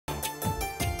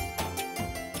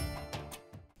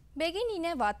Begin இன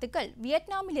வாத்துக்கள்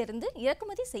வியட்நாமிலிருந்து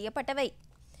இறக்குமதி செய்யப்பட்டவை.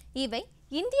 இவை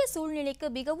இந்திய சூழ்நிலைக்கு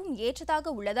மிகவும்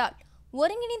ஏற்றதாக உள்ளதால்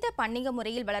ஒருங்கிணைந்த பண்ணைய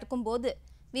முறையில் வளர்க்கும் போது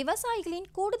விவசாயிகளின்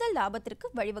கூடுதல் லாபத்திற்கு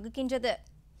வழிவகுக்கின்றது.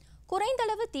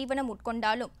 குறைந்தளவு தீவனம்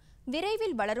உட்கொண்டாலும்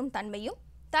விரைவில் வளரும் தன்மையும்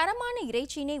தரமான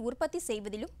இறைச்சியினை உற்பத்தி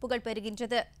செய்வதிலும் புகழ்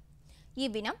பெறுகின்றது.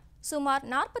 இவ்வினம் சுமார்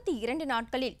 42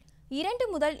 நாட்களில்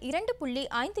 2 முதல்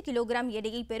 2.5 கிலோகிராம்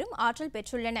எடையை பெறும் ஆற்றல்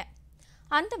பெற்றுள்ளன.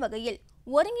 அந்த வகையில்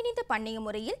ஒருங்கிணைந்த பண்ணைய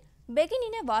முறையில் பெகின்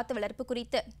இன வாத்து வளர்ப்பு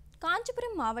குறித்து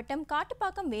காஞ்சிபுரம் மாவட்டம்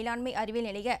காட்டுப்பாக்கம் வேளாண்மை அறிவியல்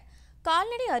நிலைய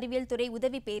கால்நடை அறிவியல் துறை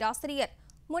உதவி பேராசிரியர்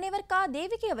முனைவர்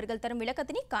தேவகி அவர்கள் தரும்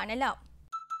விளக்கத்தினை காணலாம்.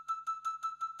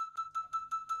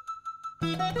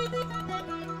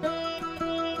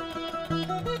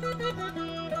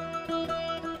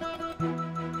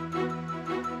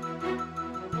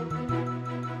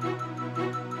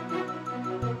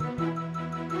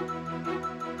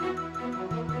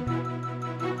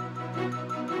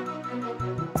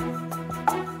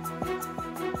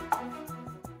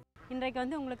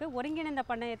 இன்றைக்கு உங்களுக்கு ஒருங்கிணைந்த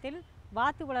பண்ணையத்தில்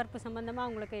வாத்து வளர்ப்பு சம்பந்தமாக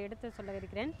உங்களுக்கு எடுத்து சொல்ல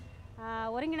இருக்கிறேன்.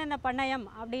 ஒருங்கிணைந்த பண்ணையம்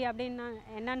அப்படின்னு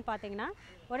என்னன்னு பார்த்தீங்கன்னா,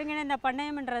 ஒருங்கிணைந்த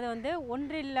பண்ணையம்ன்றது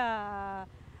ஒன்றில்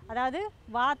அதாவது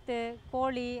வாத்து,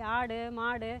 கோழி, ஆடு,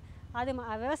 மாடு அது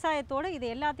விவசாயத்தோடு இது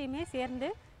எல்லாத்தையுமே சேர்ந்து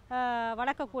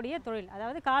வளர்க்கக்கூடிய தொழில்.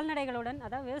 அதாவது கால்நடைகளுடன்,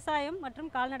 அதாவது விவசாயம்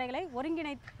மற்றும் கால்நடைகளை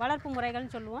வளர்ப்பு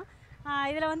முறைகள்னு சொல்லுவோம்.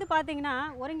 இதில் பார்த்திங்கன்னா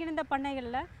ஒருங்கிணைந்த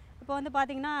பண்ணைகளில் இப்போ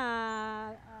பார்த்திங்கன்னா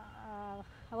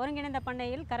ஒருங்கிணைந்த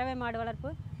பண்ணையில் கறவை மாடு வளர்ப்பு,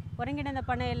 ஒருங்கிணைந்த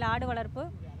பண்ணையில் ஆடு வளர்ப்பு,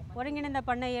 ஒருங்கிணைந்த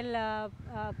பண்ணையில்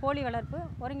கோழி வளர்ப்பு,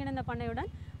 ஒருங்கிணைந்த பண்ணையுடன்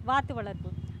வாத்து வளர்ப்பு,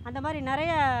 அந்த மாதிரி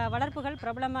நிறைய வளர்ப்புகள்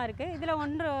பிரபலமாக இருக்குது. இதில்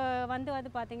ஒன்று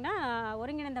பார்த்திங்கன்னா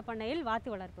ஒருங்கிணைந்த பண்ணையில்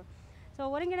வாத்து வளர்ப்பு. ஸோ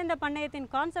ஒருங்கிணைந்த பண்ணையத்தின்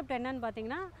கான்செப்ட் என்னன்னு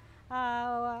பார்த்திங்கன்னா,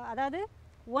 அதாவது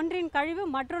ஒன்றின் கழிவு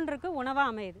மற்றொன்றுக்கு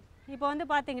உணவாக அமையுது. இப்போ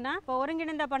பார்த்திங்கன்னா இப்போ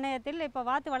ஒருங்கிணைந்த பண்ணையத்தில் இப்போ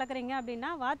வாத்து வளர்க்குறீங்க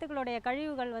அப்படின்னா வாத்துக்களுடைய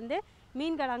கழிவுகள்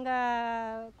மீன்கள் அங்கே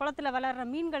குளத்தில் வளர்கிற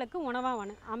மீன்களுக்கு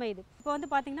உணவாக அமையுது. இப்போ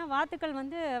பார்த்திங்கன்னா வாத்துக்கள்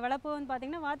வளர்ப்பு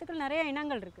பார்த்திங்கன்னா வாத்துக்கள் நிறைய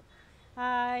இனங்கள் இருக்குது.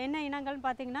 என்ன இனங்கள்னு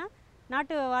பார்த்திங்கன்னா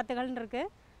நாட்டு வாத்துகள்னு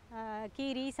இருக்குது,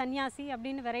 கீரி, சன்னியாசி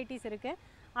அப்படின்னு வெரைட்டிஸ் இருக்குது.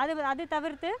 அது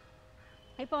தவிர்த்து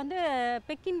இப்போ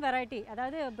பெக்கின் வெரைட்டி,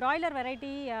 அதாவது பிராய்லர்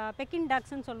வெரைட்டி பெக்கின்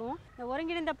டாக்ஸ்ன்னு சொல்லுவோம்.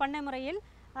 ஒருங்கிணைந்த பண்ணை முறையில்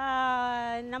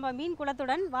நம்ம மீன்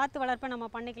குளத்துடன் வாத்து வளர்ப்பை நம்ம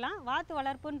பண்ணிக்கலாம். வாத்து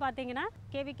வளர்ப்புன்னு பார்த்திங்கன்னா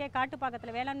கேவிகே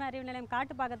காட்டுப்பாக்கத்தில், வேளாண்மை அறிவு நிலையம்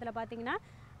காட்டுப்பாக்கத்தில் பார்த்திங்கன்னா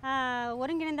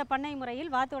ஒருங்கிணைந்த பண்ணை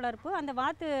முறையில் வாத்து வளர்ப்பு. அந்த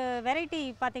வாத்து வெரைட்டி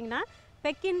பார்த்திங்கன்னா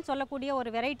பெக்கின் சொல்லக்கூடிய ஒரு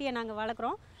வெரைட்டியை நாங்கள்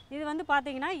வளர்க்குறோம். இது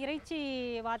பார்த்திங்கன்னா இறைச்சி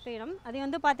வாத்து இனம்.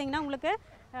 அது பார்த்திங்கன்னா உங்களுக்கு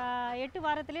 8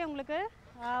 வாரத்திலே உங்களுக்கு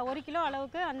 1 கிலோ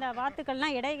அளவுக்கு அந்த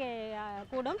வாத்துக்கள்லாம் எடை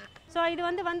கூடும். ஸோ இது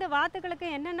வாத்துக்களுக்கு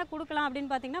என்னென்ன கொடுக்கலாம்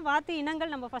அப்படின்னு பார்த்திங்கன்னா வாத்து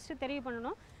இனங்கள் நம்ம ஃபஸ்ட்டு தெரிவு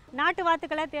பண்ணணும். நாட்டு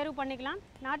வாத்துக்களை தேர்வு பண்ணிக்கலாம்.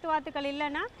 நாட்டு வாத்துக்கள்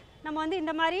இல்லைன்னா நம்ம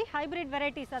இந்த மாதிரி ஹைப்ரிட்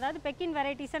வெரைட்டிஸ், அதாவது பெக்கின்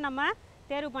வெரைட்டிஸை நம்ம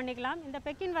தேர்வு பண்ணிக்கலாம். இந்த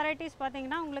பெக்கின் வெரைட்டிஸ்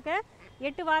பார்த்திங்கன்னா உங்களுக்கு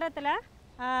 8 வாரத்தில்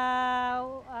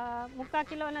 3/4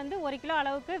 கிலோலேருந்து 1 கிலோ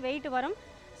அளவுக்கு வெயிட் வரும்.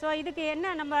 ஸோ இதுக்கு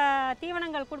என்ன நம்ம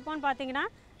தீவனங்கள் கொடுப்போம்னு பார்த்திங்கன்னா,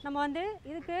 நம்ம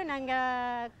இதுக்கு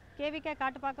நாங்கள் கேவிகே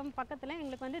காட்டுப்பாக்கம் பக்கத்தில்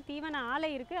எங்களுக்கு தீவன ஆலை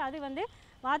இருக்குது. அது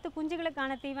வாத்து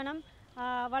குஞ்சுகளுக்கான தீவனம்,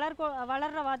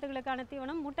 வளர்கிற வாத்துகளுக்கான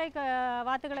தீவனம், முட்டை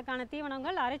வாத்துகளுக்கான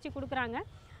தீவனங்கள் அரைச்சி கொடுக்குறாங்க.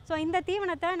 ஸோ இந்த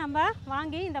தீவனத்தை நம்ம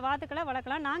வாங்கி இந்த வாத்துக்களை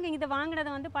வளர்க்கலாம். நாங்கள் இதை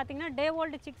வாங்கினதை பார்த்திங்கன்னா டே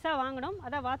ஓல்டு சிக்ஸாக வாங்கினோம்,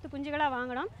 அதான் வாத்து குஞ்சுகளாக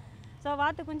வாங்கினோம். ஸோ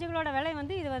வாத்து குஞ்சுகளோட விலை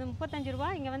இது 35 ரூபா.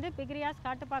 இங்கே பிக்ரியாஸ்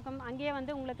காட்டுப்பாக்கம் அங்கேயே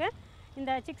உங்களுக்கு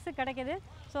இந்த சிக்ஸு கிடைக்கிது.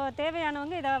 ஸோ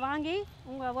தேவையானவங்க இதை வாங்கி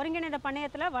உங்கள் ஒருங்கிணைந்த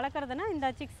பண்ணையத்தில் வளர்க்குறதுனா இந்த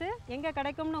சிக்ஸு எங்கே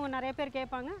கிடைக்கும்னு நிறைய பேர்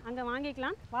கேட்பாங்க, அங்கே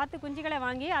வாங்கிக்கலாம். வாத்து குஞ்சுகளை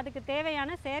வாங்கி அதுக்கு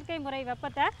தேவையான செயற்கை முறை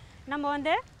வெப்பத்தை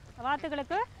நம்ம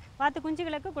வாத்து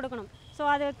குஞ்சுகளுக்கு கொடுக்கணும். ஸோ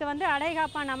அதுக்கு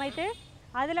அடைகாப்பான் அமைத்து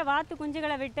அதில் வாத்து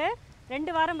குஞ்சுகளை விட்டு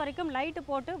 2 வாரம் வரைக்கும் லைட்டு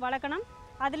போட்டு வளர்க்கணும்.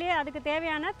 அதுலேயே அதுக்கு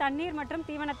தேவையான தண்ணீர் மற்றும்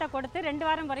தீவனத்தை கொடுத்து 2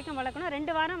 வாரம் வரைக்கும் வளர்க்கணும்.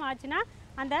 2 வாரம் ஆச்சுன்னா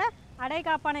அந்த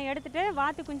அடைகாப்பானை எடுத்துகிட்டு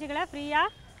வாத்து குஞ்சுகளை ஃப்ரீயாக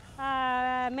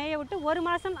மேய விட்டு 1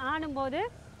 மாதம் ஆனும்போது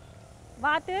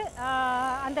வாத்து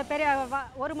அந்த பெரிய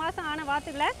 1 மாதம் ஆன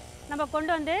வாத்துக்களை நம்ம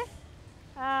கொண்டு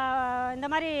இந்த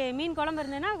மாதிரி மீன் குளம்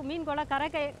இருந்ததுன்னா மீன் குளம்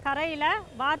கரையில்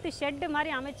வாத்து ஷெட்டு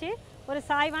மாதிரி அமைச்சு ஒரு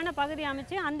சாய்வான பகுதி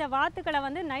அமைச்சு அந்த வாத்துக்களை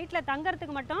நைட்டில்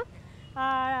தங்கறதுக்கு மட்டும்,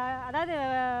 அதாவது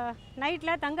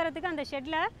நைட்டில் தங்கறதுக்கு அந்த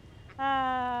ஷெட்டில்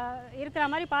இருக்கிற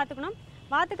மாதிரி பார்த்துக்கணும்.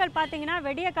 வாத்துக்கள் பார்த்திங்கன்னா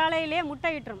வெடிய காலையிலே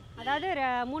முட்டையிட்டுரும், அதாவது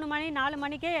 3 மணி 4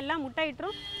 மணிக்கே எல்லாம்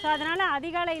முட்டையிட்டுரும். ஸோ அதனால்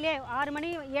அதிகாலையிலே 6 மணி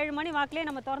 7 மணி வாக்கிலே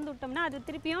நம்ம திறந்து விட்டோம்னா அது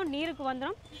திருப்பியும் நீருக்கு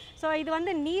வந்துடும். ஸோ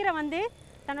இது நீரை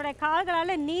தன்னுடைய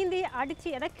கால்களால் நீந்தி அடித்து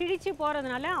எதாவது கிழிச்சு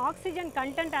போகிறதுனால ஆக்சிஜன்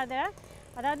கண்டென்ட்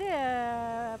அதாவது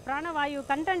பிராணவாயு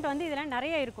கண்டென்ட் இதில்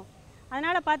நிறைய இருக்கும்.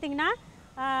 அதனால் பார்த்திங்கன்னா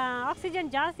ஆக்சிஜன்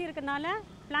ஜாஸ்தி இருக்கிறதுனால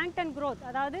பிளாங்டன் க்ரோத்,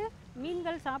 அதாவது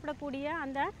மீன்கள் சாப்பிடக்கூடிய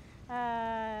அந்த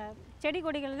செடி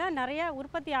கொடிகளில் நிறைய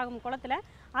உற்பத்தி ஆகும் குளத்தில்.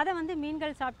 அதை வந்து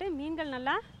மீன்கள் சாப்பிட்டு மீன்கள்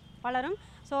நல்லா வளரும்.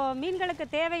 ஸோ மீன்களுக்கு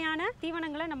தேவையான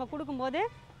தீவனங்களை நம்ம கொடுக்கும்போது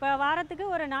இப்போ வாரத்துக்கு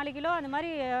ஒரு 4 கிலோ அந்த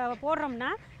மாதிரி போடுறோம்னா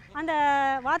அந்த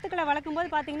வாத்துக்களை வளர்க்கும்போது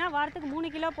பார்த்திங்கன்னா வாரத்துக்கு 3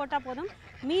 கிலோ போட்டால் போதும்.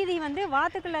 மீதி வந்து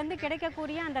வாத்துக்கள்லேருந்து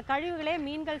கிடைக்கக்கூடிய அந்த கழிவுகளே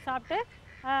மீன்கள் சாப்பிட்டு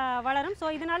வளரும். ஸோ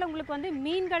இதனால் உங்களுக்கு வந்து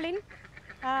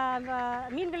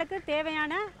மீன்களுக்கு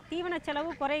தேவையான தீவன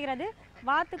செலவு குறைகிறது.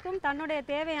 வாத்துக்கும் தன்னுடைய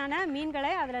தேவையான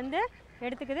மீன்களை அதுலேருந்து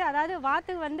எடுத்துக்குது. அதாவது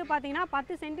வாத்து வந்து பார்த்திங்கன்னா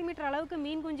 10 சென்டிமீட்டர் அளவுக்கு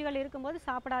மீன் குஞ்சுகள் இருக்கும்போது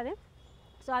சாப்பிடாது.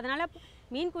 ஸோ அதனால்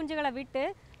மீன் குஞ்சுகளை விட்டு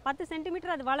 10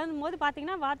 சென்டிமீட்டர் அது வளரும் போது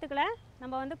பார்த்திங்கன்னா வாத்துக்களை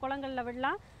நம்ம வந்து குளங்களில்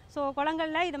விடலாம். ஸோ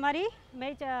குளங்களில் இது மாதிரி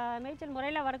மேய்ச்சல்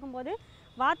முறையில் வளர்க்கும்போது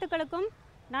வாத்துக்களுக்கும்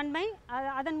நன்மை,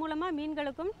 அதன் மூலமாக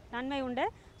மீன்களுக்கும் நன்மை உண்டு.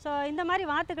 ஸோ இந்த மாதிரி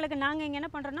வாத்துக்களுக்கு நாங்கள் இங்கே என்ன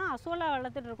பண்ணுறோன்னா அசோலா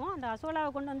வளர்த்துட்ருக்கோம். அந்த அசோலாவை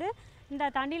கொண்டு வந்து இந்த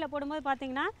தண்ணியில் போடும்போது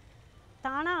பார்த்திங்கன்னா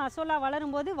தானாக அசோலா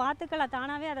வளரும்போது வாத்துக்களை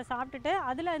தானாகவே அதை சாப்பிட்டுட்டு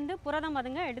அதுலேருந்து புரதம்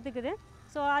அதுங்க எடுத்துக்குது.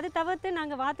 ஸோ அது தவிர்த்து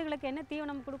நாங்கள் வாத்துக்களுக்கு என்ன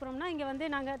தீவனம் கொடுக்குறோம்னா இங்கே வந்து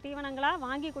நாங்கள் தீவனங்களாக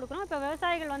வாங்கி கொடுக்குறோம். இப்போ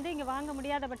விவசாயிகள் வந்து இங்கே வாங்க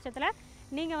முடியாத பட்சத்தில்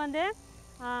நீங்கள் வந்து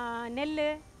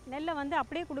நெல்லை வந்து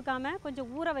அப்படியே கொடுக்காம கொஞ்சம்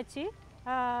ஊற வச்சு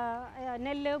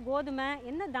நெல், கோதுமை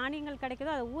என்ன தானியங்கள்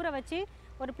கிடைக்குதோ அதை ஊற வச்சு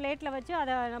ஒரு பிளேட்டில் வச்சு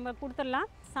அதை நம்ம கொடுத்துடலாம்.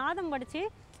 சாதம் வடித்து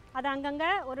அதை அங்கங்கே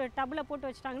ஒரு டப்பில் போட்டு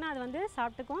வச்சிட்டாங்கன்னா அது வந்து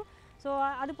சாப்பிட்டுக்கும். ஸோ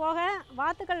அது போக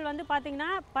வாத்துக்கள் வந்து பார்த்திங்கன்னா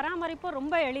பராமரிப்பும்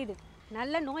ரொம்ப எளிது.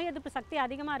 நல்ல நோய் எதிர்ப்பு சக்தி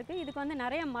அதிகமாக இருக்குது. இதுக்கு வந்து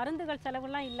நிறைய மருந்துகள்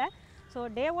செலவுலாம் இல்லை. ஸோ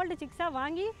டே ஓல்டு சிக்ஸாக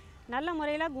வாங்கி நல்ல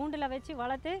முறையில் கூண்டில் வச்சு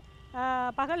வளர்த்து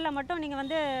பகலில் மட்டும் நீங்கள்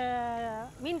வந்து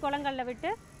மீன் குளங்களில்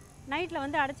விட்டு நைட்டில்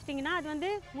வந்து அடைச்சிட்டிங்கன்னா அது வந்து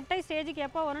முட்டை ஸ்டேஜுக்கு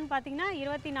எப்போ வரும்னு பார்த்திங்கன்னா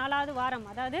 24வது வாரம்,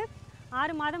 அதாவது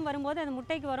 6 மாதம் வரும்போது அது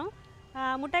முட்டைக்கு வரும்.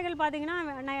 முட்டைகள் பார்த்திங்கன்னா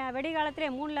வெடிகாலத்திலே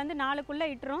 3லேருந்து 4க்குள்ளே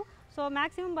இட்டுரும். ஸோ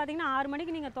மேக்ஸிமம் பார்த்திங்கன்னா 6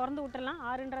 மணிக்கு நீங்கள் திறந்து விட்டுறலாம்.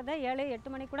 6ன்றதை 7, 8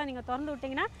 மணிக்கு கூட நீங்கள் திறந்து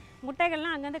விட்டிங்கன்னா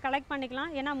முட்டைகள்லாம் அங்கேருந்து கலெக்ட்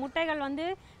பண்ணிக்கலாம். ஏன்னா முட்டைகள் வந்து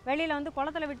வெளியில் வந்து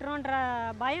குளத்தில் விட்டுருன்ற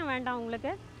பயம் வேண்டாம்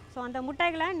உங்களுக்கு. ஸோ அந்த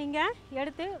முட்டைகளை நீங்கள்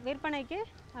எடுத்து விற்பனைக்கு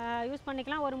யூஸ்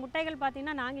பண்ணிக்கலாம். ஒரு முட்டைகள்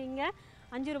பார்த்திங்கன்னா நாங்கள் இங்கே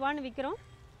 5 ரூபான்னு விற்கிறோம்.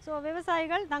 ஸோ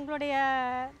விவசாயிகள் தங்களுடைய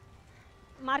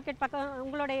மார்க்கெட் பக்கம்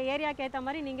உங்களுடைய ஏரியாவுக்கு ஏற்ற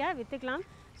மாதிரி நீங்கள் விற்றுக்கலாம்.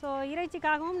 ஸோ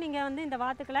இறைச்சிக்காகவும் நீங்கள் வந்து இந்த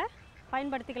வாத்துக்களை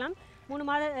பயன்படுத்திக்கலாம். 3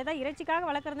 மாதம் ஏதாவது இறைச்சிக்காக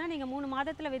வளர்க்குறதுனா நீங்கள் 3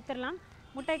 மாதத்தில் விற்றுடலாம்.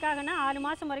 முட்டைக்காகனா 6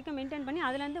 மாதம் வரைக்கும் மெயின்டைன் பண்ணி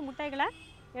அதுலேருந்து முட்டைகளை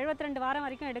 72 வாரம்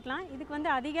வரைக்கும் எடுக்கலாம். இதுக்கு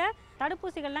வந்து அதிக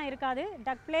தடுப்பூசிகள்லாம் இருக்காது.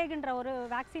 டக் பிளேகுன்ற ஒரு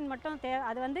வேக்சின் மட்டும்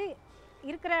அது வந்து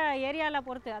இருக்கிற ஏரியாவில்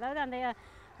பொறுத்து, அதாவது அந்த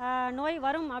நோய்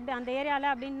வரும் அப்படி அந்த ஏரியாவில்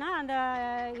அப்படின்னா அந்த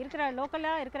இருக்கிற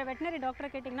லோக்கலாக இருக்கிற வெட்டினரி டாக்டரை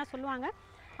கேட்டிங்கன்னா சொல்லுவாங்க.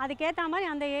 அதுக்கேற்ற மாதிரி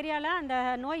அந்த ஏரியாவில் அந்த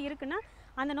நோய் இருக்குன்னா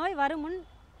அந்த நோய் வரும் முன்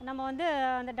நம்ம வந்து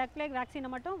அந்த டக் பிளேக் வேக்சினை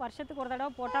மட்டும் வருஷத்துக்கு ஒரு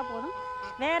தடவை போட்டால் போதும்.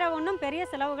 வேறு ஒன்றும் பெரிய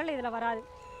செலவுகள் இதில் வராது.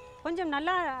 கொஞ்சம்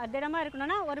நல்லா திடமாக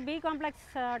இருக்கணும்னா ஒரு பி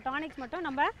காம்ப்ளெக்ஸ் டானிக்ஸ் மட்டும்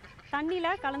நம்ம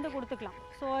தண்ணியில் கலந்து கொடுத்துக்கலாம்.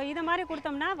 ஸோ இதை மாதிரி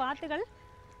கொடுத்தோம்னா வாத்துகள்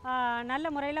நல்ல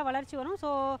முறையில் வளர்ச்சி வரும். ஸோ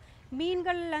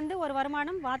மீன்கள்லேருந்து ஒரு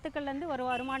வருமானம், வாத்துக்கள்லேருந்து ஒரு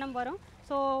வருமானம் வரும்.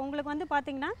 ஸோ உங்களுக்கு வந்து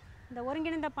பார்த்திங்கன்னா இந்த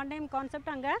ஒருங்கிணைந்த பண்ணையம்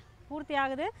கான்செப்ட் அங்கே பூர்த்தி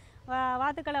ஆகுது.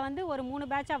 வாத்துக்களை வந்து ஒரு 3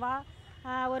 பேட்சாக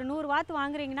ஒரு 100 வாத்து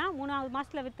வாங்குறீங்கன்னா 3வது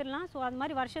மாதத்தில் விற்றுடலாம். ஸோ அது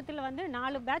மாதிரி வருஷத்தில் வந்து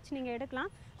 4 பேட்ச் நீங்கள் எடுக்கலாம்.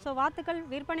 ஸோ வாத்துக்கள்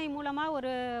விற்பனை மூலமாக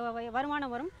ஒரு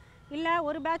வருமானம் வரும். இல்லை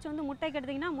ஒரு பேட்ச் வந்து முட்டைக்கு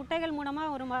எடுத்திங்கன்னா முட்டைகள்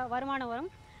மூலமாக ஒரு வருமானம் வரும்.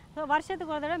 ஸோ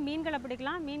வருஷத்துக்கு ஒரு தடவை மீன்களை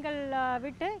பிடிக்கலாம். மீன்கள்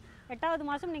விட்டு 8வது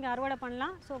மாதம் நீங்கள் அறுவடை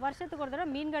பண்ணலாம். ஸோ வருஷத்துக்கு ஒரு தடவை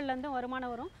மீன்கள்லேருந்து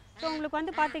வருமானம் வரும். ஸோ உங்களுக்கு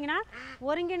வந்து பார்த்திங்கன்னா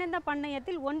ஒருங்கிணைந்த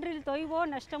பண்ணையத்தில் ஒன்றில் தொய்வோ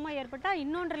நஷ்டமோ ஏற்பட்டால்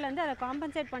இன்னொன்றிலேருந்து அதை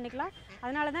காம்பன்சேட் பண்ணிக்கலாம்.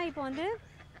 அதனால தான் இப்போ வந்து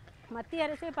மத்திய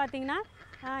அரசே பார்த்திங்கன்னா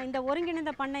இந்த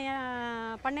ஒருங்கிணைந்த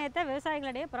பண்ணையத்தை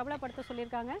விவசாயிகளிடையே பிரபலப்படுத்த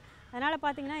சொல்லியிருக்காங்க. அதனால்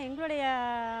பார்த்திங்கன்னா எங்களுடைய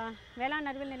வேளாண்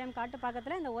அறிவியல் நிலையம்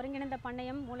காட்டுப்பாக்கத்தில் இந்த ஒருங்கிணைந்த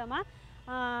பண்ணையம் மூலமாக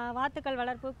வாத்துக்கள்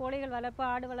வளர்ப்பு, கோழிகள் வளர்ப்பு,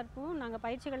 ஆடு வளர்ப்பும் நாங்கள்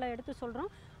பயிற்சிகளை எடுத்து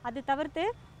சொல்கிறோம். அது தவிர்த்து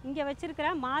இங்கே வச்சுருக்கிற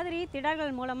மாதிரி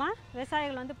திடல்கள் மூலமாக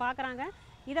விவசாயிகள் வந்து பார்க்குறாங்க.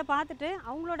 இதை பார்த்துட்டு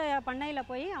அவங்களோட பண்ணையில்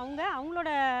போய்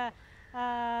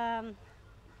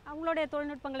அவங்களுடைய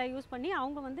தொழில்நுட்பங்களை யூஸ் பண்ணி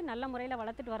அவங்க வந்து நல்ல முறையில்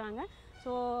வளர்த்துட்டு வராங்க.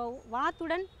 ஸோ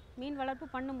வாத்துடன் மீன் வளர்ப்பு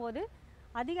பண்ணும்போது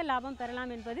அதிக லாபம்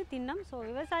பெறலாம் என்பது திண்ணம். ஸோ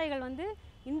விவசாயிகள் வந்து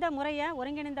இந்த முறையை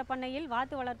ஒருங்கிணைந்த பண்ணையில்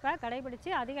வாத்து வளர்ப்பை கடைபிடித்து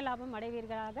அதிக லாபம்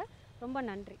அடைவீர்களாக. ரொம்ப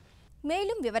நன்றி.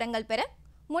 மேலும் விவரங்கள் பெற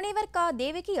முனைவர் க.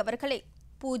 தேவகி அவர்களை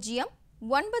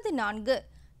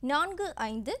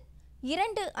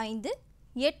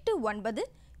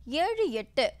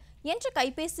 09454525878 என்ற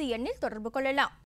கைபேசி எண்ணில் தொடர்பு கொள்ளலாம்.